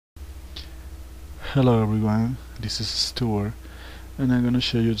Hello everyone, this is Stewart and I'm gonna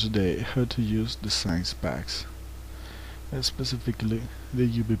show you today how to use the science packs, specifically the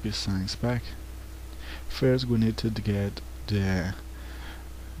uBp science pack. First we need to get the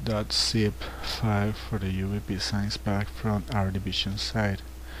 .zip file for the uBp science pack from our division side.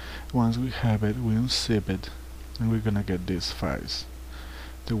 Once we have it, we unzip it and we're gonna get these files,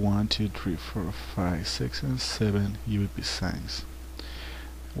 the 1, 2, 3, 4, 5, 6 and 7 uBp science.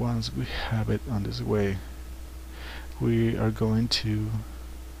 Once we have it on this way, we are going to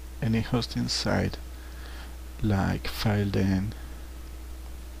any hosting site like FileDen,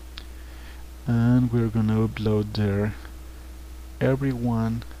 and we're gonna upload there every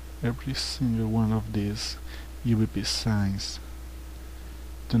single one of these uBp signs,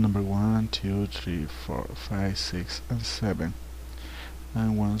 the number 1, 2, 3, 4, 5, 6 and 7.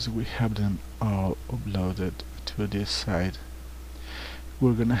 And once we have them all uploaded to this site,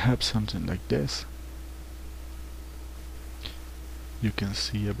 we're gonna have something like this. You can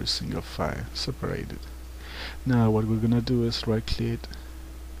see every single file separated. Now what we're gonna do is right click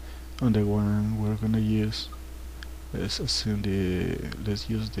on the one we're gonna use. Let's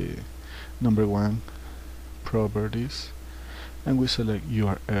use the number 1 properties, and we select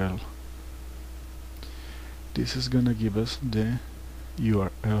URL. This is gonna give us the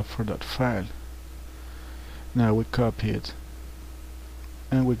URL for that file. Now we copy it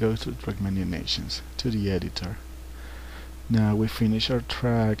and we go to Trackmania Nations, to the editor. Now we finish our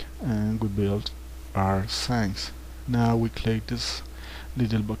track and we build our signs. Now we click this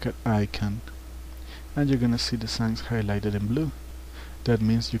little bucket icon and you're gonna see the signs highlighted in blue. That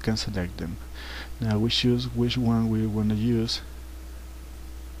means you can select them. Now we choose which one we want to use,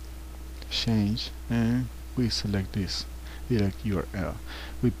 change, and we select this direct URL.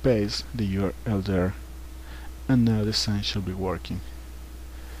 We paste the URL there and now the sign should be working.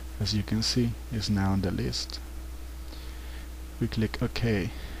 As you can see, it's now on the list. We click OK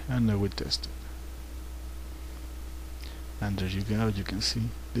and now we test it. And there you go, you can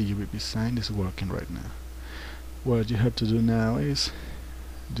see the uBp sign is working right now. What you have to do now is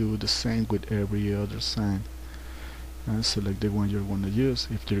do the same with every other sign and select the one you're going to use.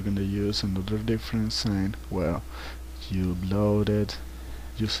 If you're going to use another different sign, well, you upload it,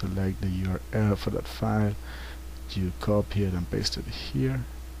 you select the URL for that file, you copy it and paste it here,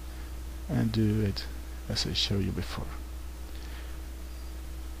 and do it as I showed you before.